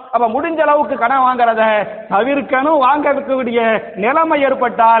மாட்டோம். அப்ப முடிஞ்ச அளவுக்கு கடன் வாங்குறத தவிர்க்கணும். வாங்கக்கூடிய நிலைமை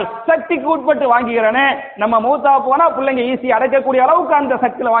ஏற்பட்டால் சக்திக்கு உட்பட்டு வாங்கிக்கிறேன்னு நம்ம மூத்தா போனா பிள்ளைங்க ஈஸி அடைக்கக்கூடிய அளவுக்கு அந்த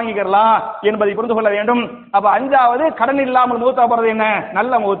சக்தியில வாங்கிக்கலாம் என்பதை புரிந்து கொள்ள வேண்டும். அப்ப அஞ்சாவது, கடன் இல்லாமல் மூத்தா போறது என்ன?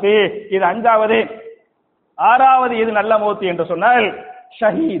 நல்ல மூத்து. இது அஞ்சாவது. ஆறாவது எது நல்ல மூத்து என்று சொன்னால்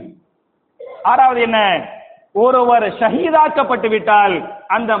ஷஹீத். ஆறாவது என்ன? ஒருவர் ஷஹீதாக்கப்பட்டு விட்டால்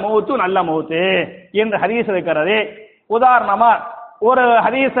அந்த மௌத்து நல்ல மௌத்து என்று ஹதீஸ் இருக்கிறது. உதாரணமா ஒரு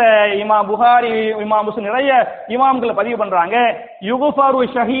ஹதீஸ இமாம் புகாரி, இமாம் முஸ்லிம் நிறைய இமாம்கள் பதிவு பண்றாங்க. யுகுஃபரு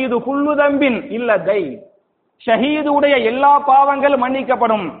ஷஹீது குல்லு தம்பின் இல்ல தை, ஷஹீதுடைய எல்லா பாவங்களும்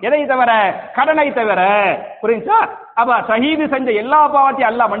மன்னிக்கப்படும், எதை தவிர? கடனை தவிர. புரியுதா? அப்ப ஷஹீது செஞ்ச எல்லா பாவத்தையும்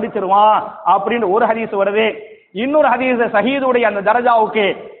அல்லாஹ் மன்னிச்சிருவான் அப்படின்னு ஒரு ஹதீஸ் வருது. இன்னொரு ஹதீஸ் ஷஹீதுடைய அந்த தரஜாவுக்கு,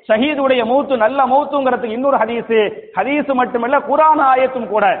 ஷஹீதுடைய மௌத்து நல்ல மௌத்துங்கிறதுக்கு இன்னொரு ஹதீஸ் மட்டுமல்ல குர்ஆன்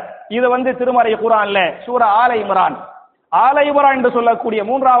ஆயத்தும் கூட. இது திருமறை குர்ஆன்ல சூரா ஆல இம்ரான் என்று சொல்லக்கூடிய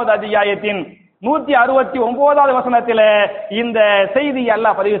 3வது அத்தியாயத்தின் 169வது வசனத்திலே இந்த செய்தி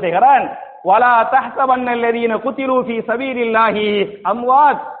அல்லாஹ் பதிவு செய்கிறான். வலா தஹ்சபன்னல்லதீன குத்திலூ ஃபீ ஸபீலில்லாஹி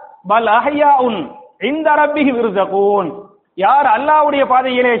அம்வாத் பல் அஹ்யாஉன் இன்த ரப்பிஹிம் யுர்ஸகூன். யார் அல்லாஹ்வுடைய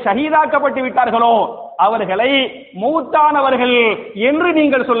பாதையிலே ஷஹீதாக்கப்பட்டு விட்டார்களோ அவர்களை மூத்தானவர்கள் என்று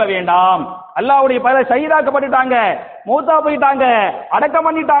நீங்கள் சொல்ல வேண்டாம். அல்லாஹ்வுடைய பாதையிலே ஷஹீதாக்கப்பட்டுட்டாங்க, மூத்தா போயிட்டாங்க, அடக்கம்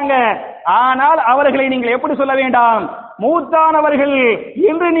பண்ணிட்டாங்க, ஆனால் அவர்களை நீங்கள் எப்படி சொல்ல வேண்டாம்? மூத்தானவர்கள்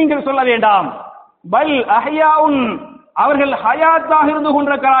என்று நீங்கள் சொல்ல வேண்டாம். பல் அஹ்யாஉன், அவர்கள் ஹயாத்தாக இருந்து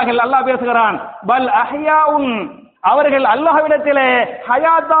கொண்டிருக்கிறார்கள். அல்லாஹ் பேசுகிறான், பல் அஹ்யாஉன், அவர்கள் அல்லாஹ்விடத்திலே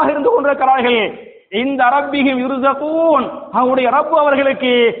ஹயாத்தாக இருந்து கொண்டிருக்கிறார்கள். இந்த ரப்பிஹிம் யுர்ஸகூன், அவருடைய ரப்பு அவர்களுக்கு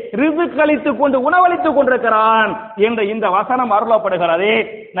ரிஸ்க் அளித்துக் கொண்டு உணவளித்துக் கொண்டிருக்கிறான் என்ற இந்த வசனம் அருளப்படுகிறது.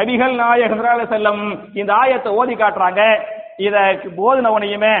 நபிகள் நாயகம் ஸல்லல்லாஹு அலைஹி வஸல்லம் இந்த ஆயத்தை ஓதி காட்டுறாங்க. இத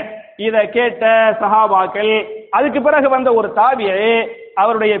போதினவனையுமே இத கேட்ட சஹாபாக்கள், அதுக்கு பிறகு வந்த ஒரு தாபியி,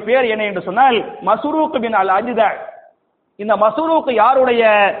 அவருடைய பேர் என்ன என்று சொன்னால் மஸ்ரூக் பின் அல் அஜ்தா. இந்த மஸ்ரூக் யாருடைய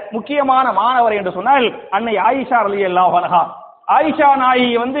முக்கியமான மாணவர் என்று சொன்னால் அன்னை ஆயிஷா ரலியல்லாஹு அன்ஹா. ஆயிஷா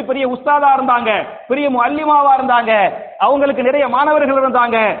நாயகி பெரிய உஸ்தாதா இருந்தாங்க, பெரிய முஅல்லிமாவா இருந்தாங்க, அவங்களுக்கு நிறைய மாணவர்கள்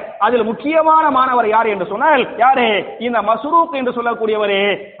இருந்தாங்க. அதில் முக்கியமான மாணவர் யார் என்று சொன்னால் யாரு? இந்த மஸ்ரூக் என்று சொல்லக்கூடியவரே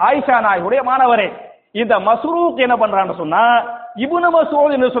ஆயிஷா நாயகியுடைய மாணவரே. இந்த மஸ்ரூக் என்ன பண்றான்னு சொன்னா, இப்னு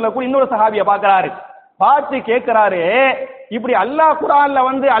மஸ்ஊத் என்று சொல்லக்கூடிய இன்னொரு சஹாபியை பார்க்கிறாரு. பார்த்து கேட்கிறாரு, இப்படி அல்லாஹ் குர்ஆன்ல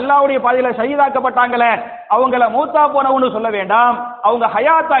அல்லாஹ்வுடைய பாதையில ஷஹீதாக்கப்பட்டாங்களே, அவங்கள மூத்தா போனவன்னு சொல்ல வேண்டாம், அவங்க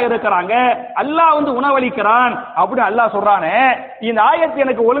ஹயாத்தா இருக்கிறாங்க, அல்லாஹ் உணவளிக்கிறான் அப்படி அல்லாஹ் சொல்றானே, இந்த ஆயத்து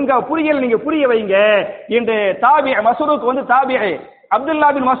எனக்கு ஒழுங்கா புரியல, நீங்க புரிய வைங்க என்று தாபி மஸ்ரூக் தாபிஇ. அப்துல்லா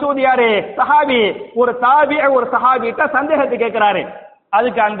பின் மஸ்ஊத் யாரு? சஹாபி. ஒரு தாபிஇ ஒரு சஹாபிட்ட சந்தேகத்தை கேட்கிறாரு.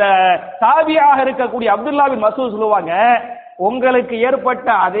 அதுக்கு அந்த தாபியாக இருக்கக்கூடிய அப்துல்லா பின் மஸ்ஊத் சொல்லுவாங்க, உங்களுக்கு ஏற்பட்ட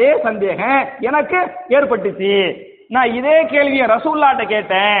அதே சந்தேகம் எனக்கு ஏற்பட்டுச்சு. நான் இதே கேள்வியை ரசூல்லாட்ட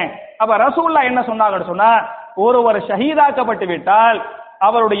கேட்டேன். அப்ப ரசூல்லா என்ன சொன்னாங்கன்னு சொன்னா, ஒருவர் ஷஹீதாக்கப்பட்டு விட்டால்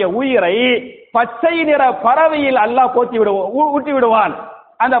அவருடைய உயிரை பச்சை நிற பறவையில் அல்லாஹ் ஊட்டி விடுவான்.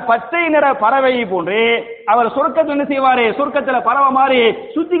 அந்த பச்சை நிற பறவையை போன்று அவர் சொர்க்கத்தில் என்ன செய்வாரு, சொர்க்கத்தில் பறவை மாதிரி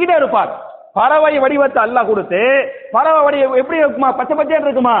சுத்திக்கிட்டே இருப்பார். பறவை வடிவத்தை அல்லாஹ் கொடுத்து, பறவை வடிவம் எப்படி இருக்குமா, பச்சை பச்சையா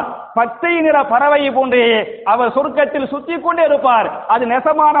இருக்குமா, பச்சை நிற பறவையை போன்று அவர் சொர்க்கத்தில் சுத்தி கொண்டே இருப்பார். அது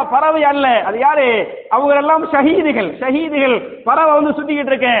நெசமான பறவை அல்ல. அது யாரு, அவங்க எல்லாம் ஷஹீதுகள். ஷஹீதுகள் பறவை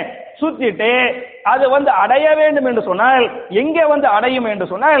சுத்திக்கிட்டு இருக்கேன், சுத்திட்டு அது அடைய வேண்டும் என்று சொன்னால் எங்க அடையும் என்று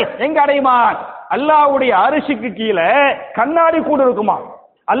சொன்னால் எங்க அடையுமா, அல்லாஹ்வுடைய அரிசிக்கு கீழே கண்ணாடி கூடு இருக்குமா,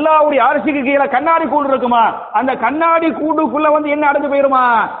 அல்லாஹ்வுடைய அரிசிக்கு கீழே கண்ணாடி கூடு இருக்குமா, அந்த கண்ணாடி கூண்டுக்குள்ள என்ன அடைந்து போயிருமா,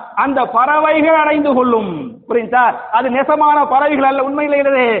 அந்த பறவைகள் அடைந்து கொள்ளும். புரியுதா? அது நெசமான பறவைகள் அல்ல,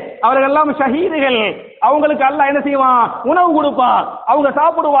 உண்மையிலே அவர்கள் எல்லாம் ஷஹீதுகள். அவங்களுக்கு அல்லாஹ் என்ன செய்வான், உணவு கொடுப்பான், அவங்க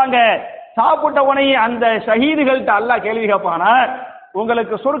சாப்பிடுவாங்க. சாப்பிட்ட உடனே அந்த ஷஹீதுகள்கிட்ட அல்லாஹ் கேள்வி கேட்பானா,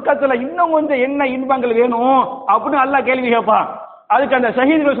 உங்களுக்கு சொர்க்கத்துல இன்னும் கொஞ்சம் என்ன இன்பங்கள் வேணும் அப்படின்னு அல்லாஹ் கேள்வி கேட்பான். அதுக்கு அந்த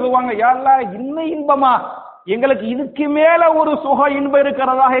ஷஹீதுகள் சொல்லுவாங்க, யா அல்லாஹ் இன்னும் இன்பமா, எங்களுக்கு இதுக்கு மேல ஒரு சுக இன்பம்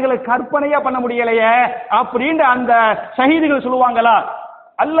இருக்கிறதாக எங்களுக்கு கற்பனையா பண்ண முடியலையே அப்படின்னு அந்த ஷஹீதுகள் சொல்லுவாங்களா.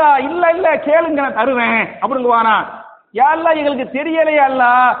 அல்லாஹ் இல்ல இல்ல கேளுங்க நான் தருவேன் அப்படிங்குவானா. யா அல்லாஹ் எங்களுக்கு தெரியலையா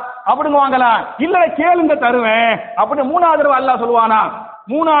அல்லாஹ் அப்படிங்குவாங்களா. இல்ல கேளுங்க தருவேன் அப்படின்னு மூணாவது தடவை அல்லாஹ் சொல்லுவானா.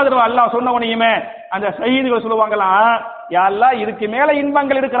 மூணாவது தடவை அல்லாஹ் சொன்ன உடனேயுமே அந்த ஷஹீதுகள் சொல்லுவாங்களா, யா அல்லாஹ் இதுக்கு மேல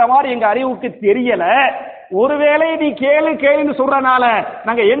இன்பங்கள் இருக்கிற மாதிரி எங்க அறிவுக்கு தெரியல, ஒருவேளை நீ கேளு கேளுன்னு சொல்றனால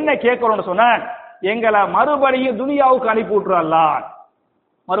நாங்க என்ன கேட்கிறோம்னு சொன்ன, எங்களை மறுபடியும் துனியாவுக்கு அனுப்பி விட்டுறல்ல,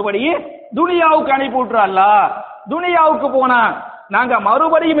 மறுபடியும் துனியாவுக்கு அனுப்பி விட்டுறல்ல. துனியாவுக்கு போனா நாங்க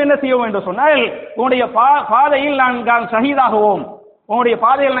மறுபடியும் என்ன செய்வோம் என்று சொன்னால், உன்னுடைய பாதையில் நாங்கள் ஷஹீதாகுவோம், உங்களுடைய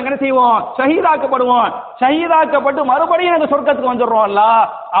பாதையில் நாங்க என்ன செய்வோம், ஷஹீதாக்கப்படுவோம். ஷஹீதாக்கப்பட்டு மறுபடியும் நாங்க சொர்க்கத்துக்கு வந்துடுறோம் அல்ல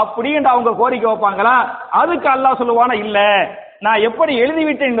அப்படின்னு அவங்க கோரிக்கை வைப்பாங்களா. அதுக்கு அல்லாஹ் சொல்லுவானா, இல்ல நான் எப்படி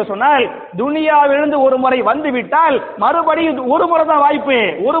எழுதிவிட்டேன் என்று சொன்னால், துனியாவிலிருந்து ஒரு முறை வந்து விட்டால் மறுபடியும் ஒரு முறை தான் வாய்ப்பு,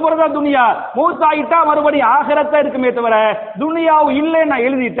 ஒரு முறை தான் துனியா, மூத்தாயிட்டா மறுபடியும் ஆகிரத்தா இருக்குமே தவிர துனியாவும் இல்லை. நான்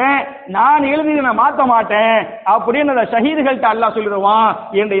எழுதிட்டேன், நான் எழுதி நான் மாற்ற மாட்டேன் அப்படின்னு அந்த ஷஹீதுகள்கிட்ட அல்லாஹ் சொல்லிடுவான்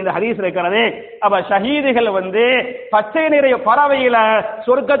என்று இந்த ஹதீஸ் இருக்கிறது. அப்ப ஷஹீதுகள் பச்சை நிறைய பறவையில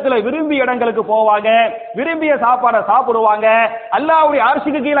சொர்க்கத்துல விரும்பிய இடங்களுக்கு போவாங்க, விரும்பிய சாப்பாடை சாப்பிடுவாங்க, அல்லாஹ்வுடைய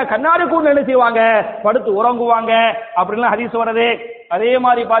அர்ஷுக்கு கீழே கண்ணாடி கூட என்ன செய்வாங்க, படுத்து உறங்குவாங்க அப்படின்னு ஹதீஸ் வருது. அதே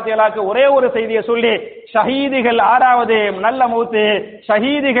மாதிரி பாத்தீங்களாக்கு ஒரே ஒரு செய்தியை சொல்லி ஷஹீதுகள் ஆறாவது நல்ல மௌத்து,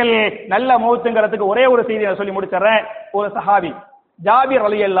 ஷஹீதுகள் நல்ல மௌத்துங்கிறதுக்கு ஒரே ஒரு செய்தியை சொல்லி முடிச்சிடறேன். ஒரு சஹாபி ஜாபிர்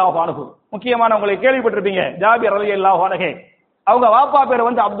ரலியல்லாஹு அன்ஹு, முக்கியமான உங்களுக்கு கேள்விப்பட்டிருப்பீங்க, ஜாபிர் ரலியல்லாஹு அன்ஹு. அவங்க வாப்பா பேர்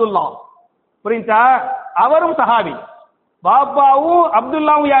அப்துல்லா. புரியுதா? அவரும் சஹாபி, பாப்பாவும்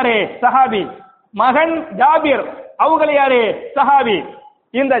அப்துல்லாவும் யாரு, சஹாபி. மகன் ஜாபிர் அவங்க யாரு, சஹாபி.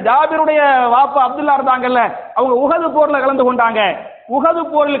 இந்த ஜாபிருடைய வாப்பா அப்துல்லா இருந்தாங்கல்ல, அவங்க உஹது போர்ல கலந்து கொண்டாங்க. உஹது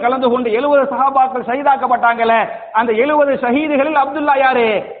போரில் கலந்து கொண்டு 70 சஹாபாக்கள் ஷஹீதாக்கப்பட்டாங்கல்ல, அந்த 70 ஷஹீதுகளில் அப்துல்லா யாரு,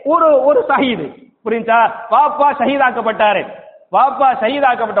 ஒரு ஷஹீது. புரியுதா? வாப்பா ஷஹீதாக்கப்பட்டாரு. வாப்பா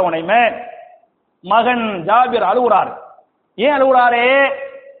ஷஹீதாக்கப்பட்ட உடனே மகன் ஜாபிர் அழுகுறாரு. ஏன் அழுகுறாரு?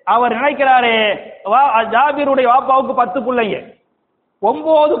 அவர் நினைக்கிறாரு, ஜாபிருடைய வாப்பாவுக்கு 10 பிள்ளைங்க,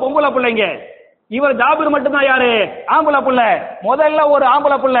 9 பொம்பளை பிள்ளைங்க, இவர் ஜாபிர் மட்டும்தான் யாரு, ஆம்பளை புள்ள. முதல்ல ஒரு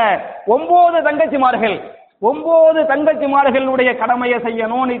ஆம்பளை புள்ள, 9 தங்கச்சிமார்கள், 9 தங்கச்சிமார்களுடைய கடமையை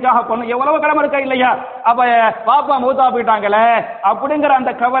செய்யணும், நிக்காஹ பண்ணணும், எவ்வளவு கடமை இருக்கா இல்லையா? அப்ப பாப்பா மூத்தா போயிட்டாங்களே அப்படிங்கிற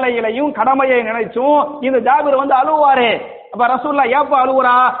அந்த கவலையிலையும் கடமையை நினைச்சும் இந்த ஜாபிர் அழுவாரு. அப்ப ரசூலுல்லாஹ் ஏப்பா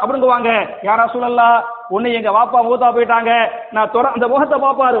அழுவுறா அப்படிங்குவாங்க. யா ரசூலல்லாஹ், ஒண்ணு எங்க வாப்பா மூத்தா போயிட்டாங்க, நான் அந்த முகத்தை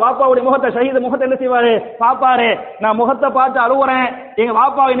பாப்பாரு, வாப்பாவுடைய முகத்தை, ஷஹீது முகத்தை என்ன செய்வாரு, பாப்பாரு, நான் முகத்தை பார்த்து அழுவுறேன், எங்க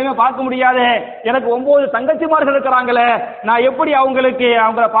வாப்பாவை இனிமே பார்க்க முடியாது, எனக்கு 9 தங்கச்சிமார்கள் இருக்கிறாங்களே, நான் எப்படி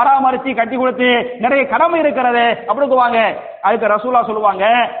அவங்கள பராமரிச்சு கட்டி கொடுத்து நிறைய கடமை இருக்கிறது அப்படிங்குவாங்க. அதுக்கு ரசூலுல்லாஹ் சொல்லுவாங்க,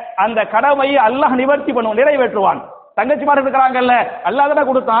 அந்த கடமையை அல்லாஹ் நிவர்த்தி பண்ணுவான், நிறைவேற்றுவான். தங்கச்சிமார்கள் இருக்கிறாங்கல்ல, அல்லாஹ் தான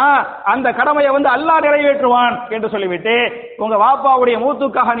கொடுத்தான், அந்த கடமையை அல்லாஹ் நிறைவேற்றுவான் என்று சொல்லிவிட்டு, உங்க வாப்பாவுடைய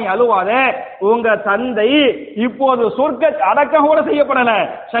மூத்துக்காக நீ அழுவாத, உங்க தந்தை இப்போது சொர்க்க அடக்கம் கூட செய்யப்படல,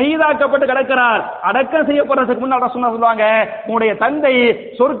 ஷஹீதாக்கப்பட்டு கிடக்கிறார், அடக்கம் செய்யப்படுறதுக்கு முன்னாடி சொல்லுவாங்க, உங்களுடைய தந்தை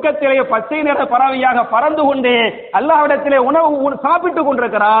சொர்க்கத்திலே பச்சை நிற பறவையாக பறந்து கொண்டு அல்லாஹ்விடத்திலே உணவு சாப்பிட்டு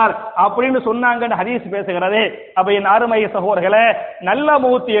கொண்டிருக்கிறார் அப்படின்னு சொன்னாங்க ஹதீஸ் பேசுகிறது. அப்ப என் அருமை சகோதரர்களே, நல்ல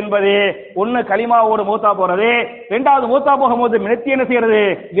மௌத் என்பது ஒன்னு களிமாவோடு மூத்தா போறது, இரண்டாவது மூத்தா போகும்போது நெத்தி என்ன செய்யறது,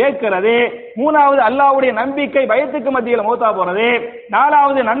 வேக்கிறது. மூணாவது அல்லாஹ்வுடைய நம்பிக்கை பயத்துக்கு மத்தியில் மூத்தா போறது.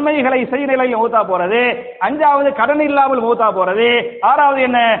 நாலாவது நன்மைகளை செய்ய நிலையில் மூத்தா போறது. அஞ்சாவது கடன் இல்லாமல் மூத்தா போறது. ஆறாவது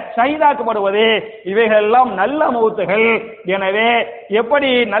என்ன, ஷஹீதாக்கப்படுவது. இவைகள் எல்லாம் நல்ல மௌத்துகள். எனவே எப்படி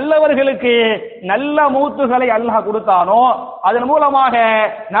நல்லவர்களுக்கு நல்ல மௌத்துகளை அல்லாஹ் கொடுத்தானோ, அதன் மூலமாக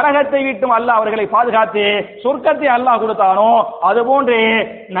நரகத்தை விட்டும் அல்லாஹ் அவர்களை பாதுகாத்து சொர்க்கத்தை அல்லாஹ் கொடுத்தானோ, அதுபோன்று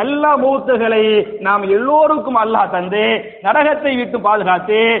நல்ல மௌத்துகளை நாம் எல்லோருக்கும் அல்லாஹ் தந்து நரகத்தை விட்டு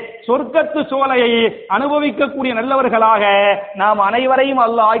பாதுகாத்து சொர்க்கத்து சோலையை அனுபவிக்கக்கூடிய நல்லவர்களாக நாம் அனைவரையும்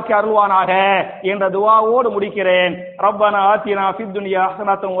அல்லாஹ் ஆக்கி அருள்வானாக என்ற துஆவோடு முடிக்கிறேன். ரப்பனா ஆத்தினா ஃபித் துன்யா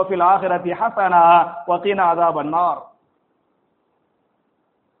ஹஸனத்தன் வ ஃபில் ஆখিরাতি ஹஸனா வ கினா அஸாபன் நார்.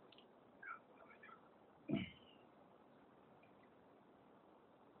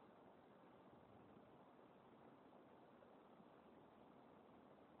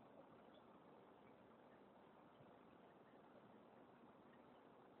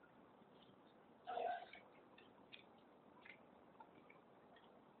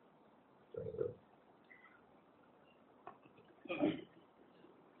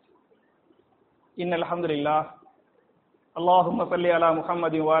 إن الحمد لله اللهم صل على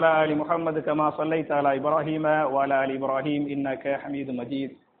محمد وعلى آل محمد كما صليت على إبراهيم وعلى آل إبراهيم إنك حميد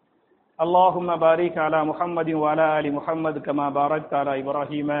مجيد اللهم بارك على محمد وعلى آل محمد كما باركت على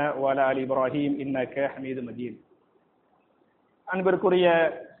إبراهيم وعلى آل إبراهيم إنك حميد مجيد. அன்பிற்குரிய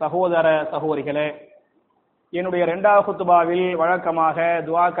சகோதர சகோதரிகளே, என்னுடைய இரண்டாவது குத்துபாவில் வழக்கமாக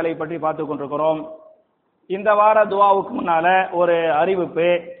துஆக்களை பற்றி பார்த்து கொண்டிருக்கிறோம். இந்த வார துஆவுக்கு முன்னால ஒரு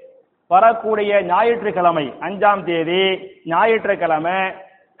அறிவிப்பு. வரக்கூடிய ஞாயிற்றுக்கிழமை 5ஆம் தேதி ஞாயிற்றுக்கிழமை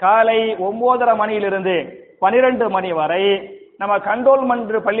காலை 9:30 மணியிலிருந்து 12 மணி வரை நம்ம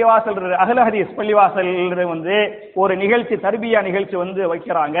கண்டோல்மெண்ட் பள்ளிவாசல் அஹ்ல ஹதீஸ் பள்ளிவாசல் ஒரு நிகழ்ச்சி, தர்பியா நிகழ்ச்சி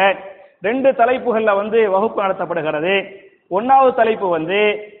வைக்கிறாங்க. 2 தலைப்புகள்ல வகுப்பு நடத்தப்படுகிறது. 1வது தலைப்பு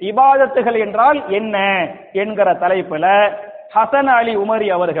இபாதத்துகள் என்றால் என்ன என்கிற தலைப்புல ஹசன் அலி உமரி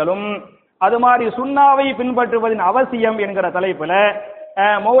அவர்களும், அது மாதிரி சுன்னாவை பின்பற்றுவதின் அவசியம் என்கிற தலைப்புல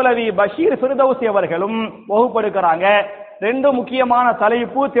மௌலவி பஷீர் ஃபிர்தௌசி அவர்களும் வகுப்பெடுக்கிறாங்க. 2 முக்கியமான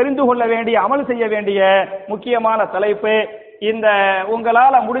தலைப்பு, தெரிந்து கொள்ள வேண்டிய அமல் செய்ய வேண்டிய முக்கியமான தலைப்பு. இந்த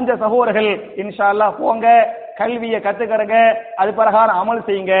உங்களால முடிஞ்ச சகோதரர்கள் இன்ஷா அல்லாஹ் போங்க, கல்வியை கத்துக்கிறங்க, அது பிரகாரம் அமல்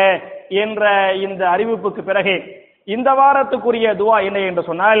செய்யுங்க என்ற இந்த அறிவிப்புக்கு பிறகு இந்த வாரத்துக்குரிய துஆ என்ன என்று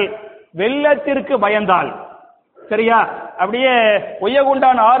சொன்னால், வெள்ளத்திற்கு பயந்தால், சரியா, அப்படியே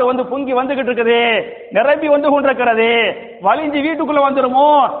ஒய்யகுண்டான் ஆறு பொங்கி வந்துகிட்டு இருக்குது, நிரம்பி கொண்டிருக்கிறது, வலிஞ்சு வீட்டுக்குள்ள வந்துருமோ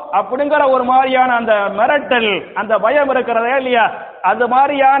அப்படிங்கிற ஒரு மாதிரியான அந்த மிரட்டல், அந்த பயம் இருக்கிறதா இல்லையா, அது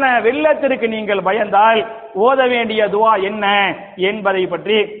மாதிரியான வெள்ளத்திற்கு நீங்கள் பயந்தால் ஓத வேண்டிய துஆ என்ன என்பதை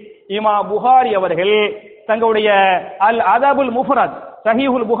பற்றி இமாம் புகாரி அவர்கள் தங்களுடைய அல் அதபுல் முஃபரத்,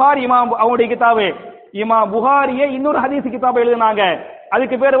 சஹீஹுல் புகாரி இமாம் அவருடைய கிதாபு, இமாம் புகாரியே இன்னொரு ஹதீஸ் கிதாபை எழுதினாங்க.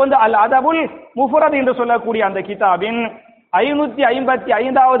 அதுக்கு பேர் அல் அதபுல் முஃபரத் என்று சொல்லக்கூடிய அந்த கிதாபின்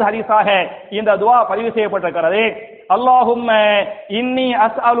 555வது ஹதீஸாக இந்த துஆ பதிவு செய்யப்பட்டிருக்கிறது. அல்லாஹும்ம இன்னி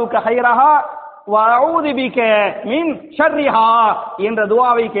அஸ்அலுக கைரஹா வ அஊது பிக மின் ஷர்ரிஹா என்ற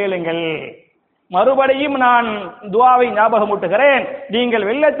துஆவை கேளுங்கள். மறுபடியும் நான் துஆவை ஞாபகமூட்டுகிறேன். நீங்கள்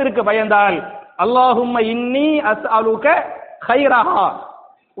வெள்ளத்திற்கு பயந்தால் அல்லாஹும்ம இன்னி அஸ்அலுக கைரஹா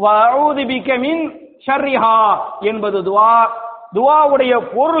வ அஊது பிக மின் ஷர்ரிஹா என்பது துஆ. துஆவுடைய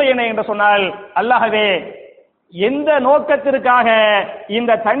பொருள் என்ன என்று சொன்னால், அல்லாஹ்வே எந்த நோக்கத்திற்காக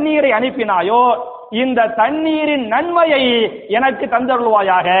இந்த தண்ணீரை அனுப்பினாயோ இந்த தண்ணீரின் நன்மையை எனக்கு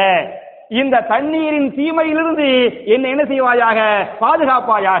தந்தருள்வாயாக, இந்த தண்ணீரின் தீமையிலிருந்து என்ன செய்வாயாக,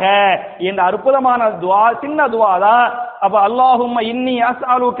 பாதுகாப்பாயாக என்ற அற்புதமான துஆ. சின்ன துஆ தான். அப்ப அல்லாஹும்ம இன்னி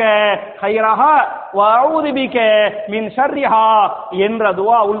அஸ்அலுக கைரஹா வ அஊது பிக மின் ஷர்ரிஹா என்ற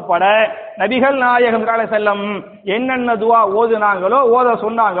துஆ உள்பட நபிகள் நாயகம் ஸல்லல்லாஹு அலைஹி வஸல்லம் என்னென்ன துஆ ஓதுனாங்களோ, ஓத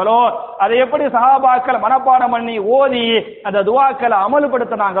சொன்னாங்களோ, அதை எப்படி சஹாபாக்கள் மனப்பாடம் பண்ணி ஓதி அந்த துஆக்களை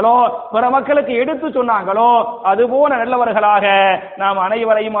அமல்படுத்தினாங்களோ, பிற மக்களுக்கு எடுத்து சொன்னாங்களோ, அதுபோல நல்லவர்களாக நாம்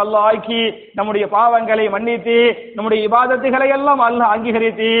அனைவரையும் அல்லாஹ் ஆக்கி நம்முடைய பாவங்களை மன்னித்து நம்முடைய இபாதத்துகளை எல்லாம் அல்லாஹ்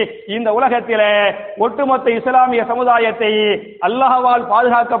அங்கீகரித்து இந்த உலகத்திலே ஒட்டுமொத்த இஸ்லாமிய சமுதாயத்தை அல்லாஹ்வால்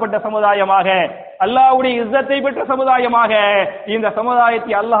பாதுகாக்கப்பட்ட சமுதாயமாக, அல்லாஹ்வுடைய இஸ்ஸத்தை பெற்ற சமுதாயமாக இந்த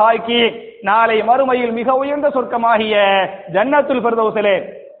சமுதாயத்தை அல்லாஹ் ஆக்கி நாளை மறுமையில் மிக உயர்ந்த சொர்க்கமாகிய ஜன்னத்துல் ஃபிர்தௌஸிலே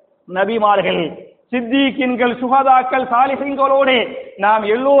நபிமார்கள், சித்திகீன்கள், சுஹதாக்கள், சாலிஹீன்களோடு நாம்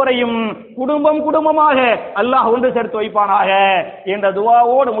எல்லோரையும் குடும்பமாக அல்லாஹ் ஒன்று சேர்த்து வைப்பானாக என்ற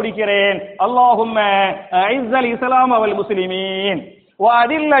துஆவோடு முடிக்கிறேன். அல்லாஹும்ம அஇஸ்ஸல் இஸ்லாம் வல் முஸ்லிமீன்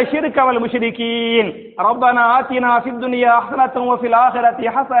وأذل الشرك والمشركين ربنا آتنا في الدنيا حسنة وفي الآخرة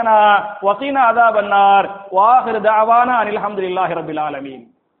حسنة وقنا عذاب النار وآخر دعوانا أن الحمد لله رب العالمين.